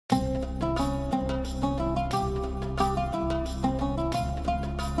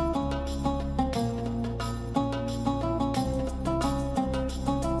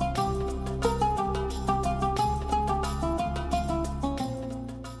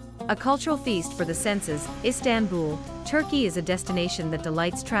A cultural feast for the senses, Istanbul, Turkey is a destination that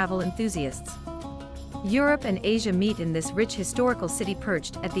delights travel enthusiasts. Europe and Asia meet in this rich historical city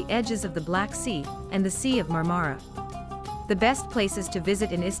perched at the edges of the Black Sea and the Sea of Marmara. The best places to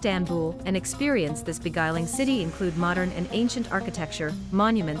visit in Istanbul and experience this beguiling city include modern and ancient architecture,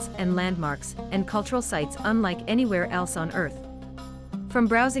 monuments and landmarks, and cultural sites unlike anywhere else on Earth. From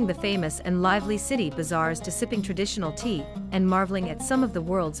browsing the famous and lively city bazaars to sipping traditional tea and marveling at some of the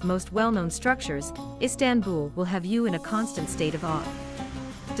world's most well-known structures, Istanbul will have you in a constant state of awe.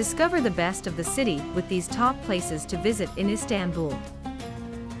 Discover the best of the city with these top places to visit in Istanbul.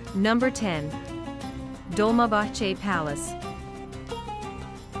 Number 10. Dolmabahce Palace.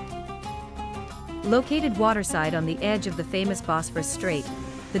 Located waterside on the edge of the famous Bosphorus Strait,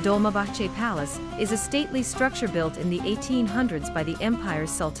 the Dolmabahce Palace is a stately structure built in the 1800s by the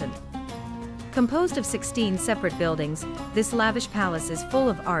empire's sultan. Composed of 16 separate buildings, this lavish palace is full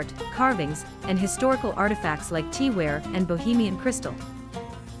of art, carvings, and historical artifacts like teaware and Bohemian crystal.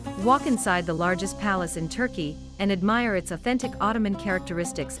 Walk inside the largest palace in Turkey and admire its authentic Ottoman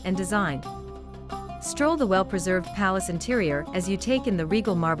characteristics and design. Stroll the well-preserved palace interior as you take in the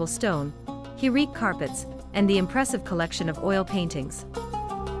regal marble stone, Hirik carpets, and the impressive collection of oil paintings.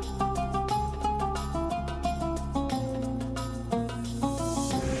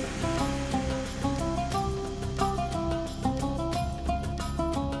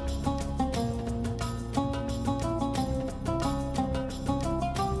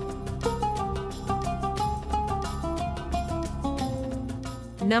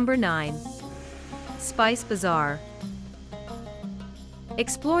 Number 9. Spice Bazaar.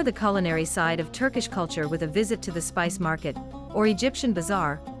 Explore the culinary side of Turkish culture with a visit to the Spice Market, or Egyptian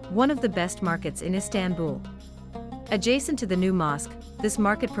Bazaar, one of the best markets in Istanbul. Adjacent to the new mosque, this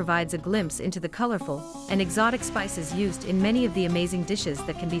market provides a glimpse into the colorful and exotic spices used in many of the amazing dishes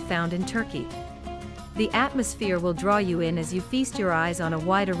that can be found in Turkey. The atmosphere will draw you in as you feast your eyes on a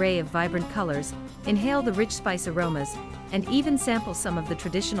wide array of vibrant colors, inhale the rich spice aromas, and even sample some of the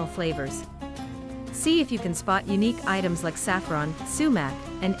traditional flavors. See if you can spot unique items like saffron, sumac,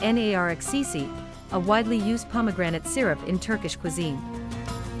 and narxc, a widely used pomegranate syrup in Turkish cuisine.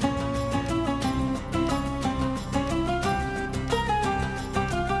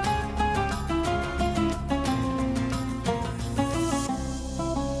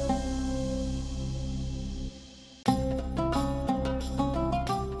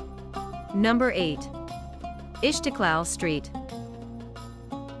 Number 8. Istiklal Street.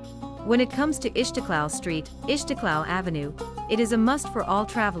 When it comes to Istiklal Street, Istiklal Avenue, it is a must for all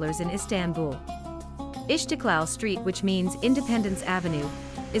travelers in Istanbul. Istiklal Street, which means Independence Avenue,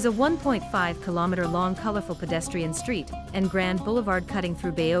 is a 1.5-kilometer-long colorful pedestrian street and grand boulevard cutting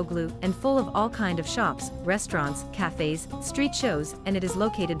through Beyoğlu and full of all kind of shops, restaurants, cafes, street shows, and it is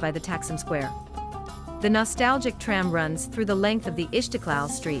located by the Taksim Square. The nostalgic tram runs through the length of the Istiklal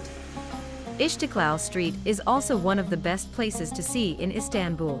Street. Istiklal Street is also one of the best places to see in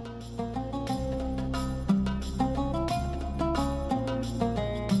Istanbul.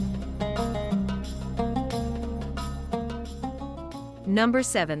 Number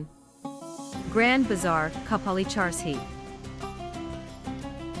 7. Grand Bazaar, Kapalı Çarşı.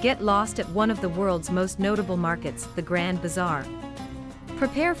 Get lost at one of the world's most notable markets, the Grand Bazaar.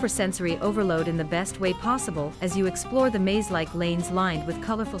 Prepare for sensory overload in the best way possible as you explore the maze-like lanes lined with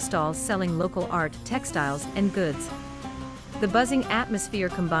colorful stalls selling local art, textiles, and goods. The buzzing atmosphere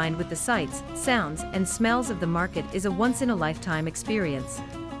combined with the sights, sounds, and smells of the market is a once-in-a-lifetime experience.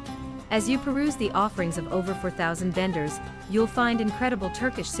 As you peruse the offerings of over 4,000 vendors, you'll find incredible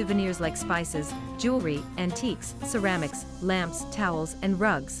Turkish souvenirs like spices, jewelry, antiques, ceramics, lamps, towels, and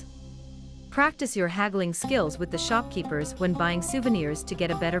rugs. Practice your haggling skills with the shopkeepers when buying souvenirs to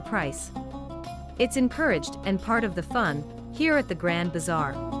get a better price. It's encouraged and part of the fun here at the Grand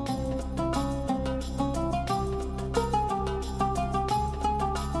Bazaar.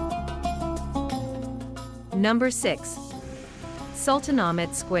 Number 6.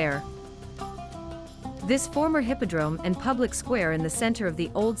 Sultanahmet Square. This former hippodrome and public square in the center of the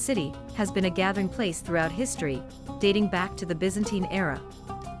old city has been a gathering place throughout history, dating back to the Byzantine era.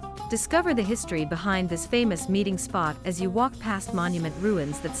 Discover the history behind this famous meeting spot as you walk past monument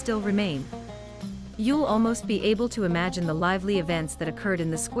ruins that still remain. You'll almost be able to imagine the lively events that occurred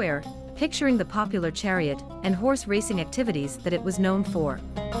in the square, picturing the popular chariot and horse racing activities that it was known for.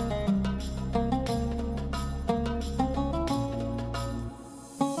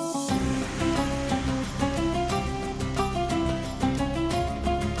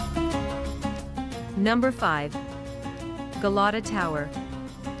 Number 5. Galata Tower.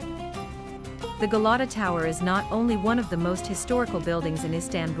 The Galata Tower is not only one of the most historical buildings in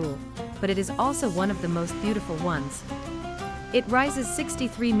Istanbul, but it is also one of the most beautiful ones. It rises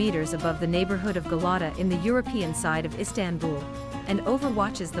 63 meters above the neighborhood of Galata in the European side of Istanbul, and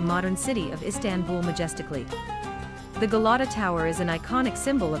overwatches the modern city of Istanbul majestically. The Galata Tower is an iconic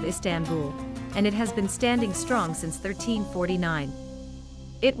symbol of Istanbul, and it has been standing strong since 1349.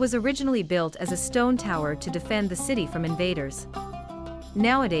 It was originally built as a stone tower to defend the city from invaders.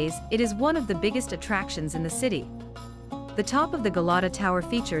 Nowadays, it is one of the biggest attractions in the city. The top of the Galata Tower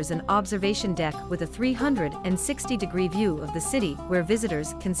features an observation deck with a 360-degree view of the city where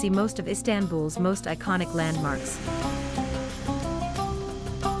visitors can see most of Istanbul's most iconic landmarks.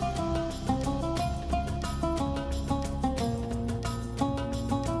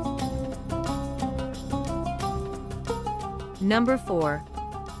 Number 4.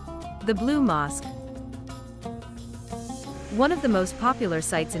 The Blue Mosque. One of the most popular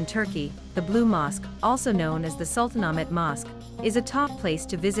sites in Turkey, the Blue Mosque, also known as the Sultanahmet Mosque, is a top place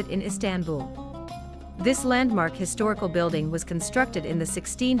to visit in Istanbul. This landmark historical building was constructed in the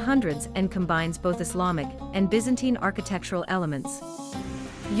 1600s and combines both Islamic and Byzantine architectural elements.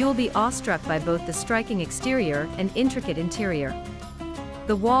 You'll be awestruck by both the striking exterior and intricate interior.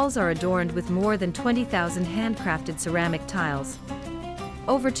 The walls are adorned with more than 20,000 handcrafted ceramic tiles.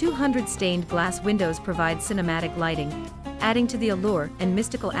 Over 200 stained glass windows provide cinematic lighting, adding to the allure and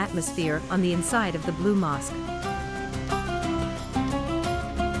mystical atmosphere on the inside of the Blue Mosque.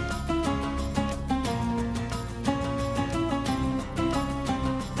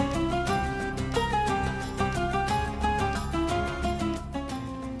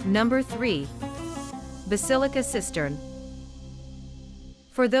 Number 3. Basilica Cistern.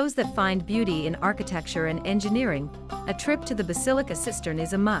 For those that find beauty in architecture and engineering, a trip to the Basilica Cistern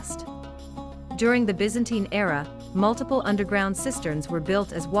is a must. During the Byzantine era, multiple underground cisterns were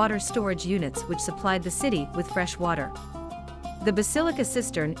built as water storage units which supplied the city with fresh water. The Basilica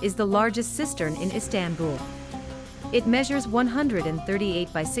Cistern is the largest cistern in Istanbul. It measures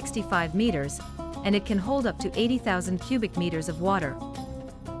 138 by 65 meters, and it can hold up to 80,000 cubic meters of water.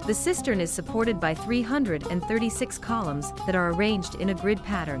 The cistern is supported by 336 columns that are arranged in a grid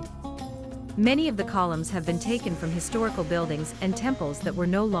pattern. Many of the columns have been taken from historical buildings and temples that were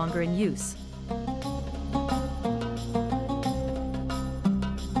no longer in use.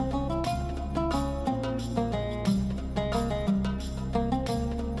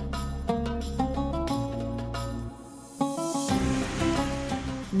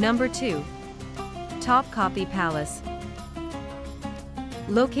 Number 2. Topkapi Palace.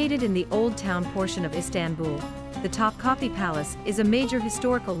 Located in the Old Town portion of Istanbul, the Topkapi Palace is a major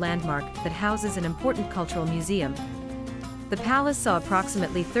historical landmark that houses an important cultural museum. The palace saw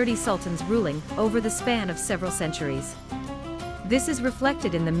approximately 30 sultans ruling over the span of several centuries. This is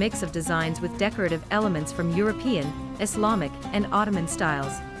reflected in the mix of designs with decorative elements from European, Islamic, and Ottoman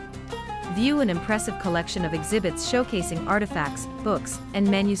styles. View an impressive collection of exhibits showcasing artifacts, books, and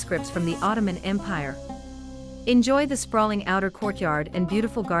manuscripts from the Ottoman Empire. Enjoy the sprawling outer courtyard and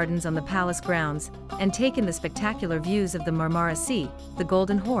beautiful gardens on the palace grounds, and take in the spectacular views of the Marmara Sea, the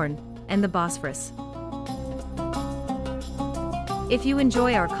Golden Horn, and the Bosphorus. If you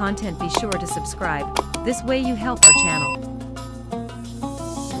enjoy our content, be sure to subscribe. This way you help our channel.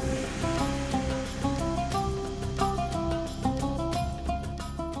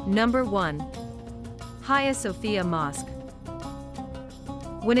 Number 1. Hagia Sophia Mosque.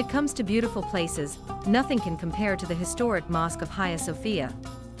 When it comes to beautiful places, nothing can compare to the historic Mosque of Hagia Sophia.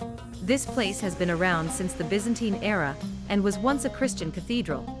 This place has been around since the Byzantine era and was once a Christian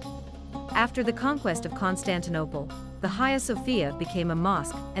cathedral. After the conquest of Constantinople, the Hagia Sophia became a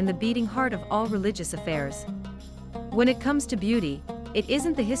mosque and the beating heart of all religious affairs. When it comes to beauty, it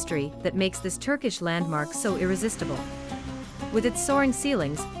isn't the history that makes this Turkish landmark so irresistible. With its soaring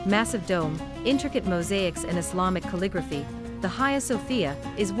ceilings, massive dome, intricate mosaics and Islamic calligraphy, the Hagia Sophia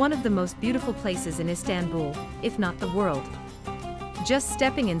is one of the most beautiful places in Istanbul, if not the world. Just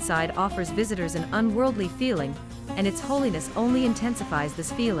stepping inside offers visitors an unworldly feeling, and its holiness only intensifies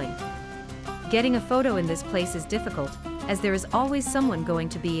this feeling. Getting a photo in this place is difficult, as there is always someone going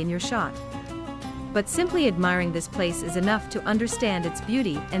to be in your shot. But simply admiring this place is enough to understand its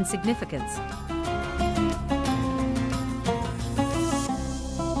beauty and significance.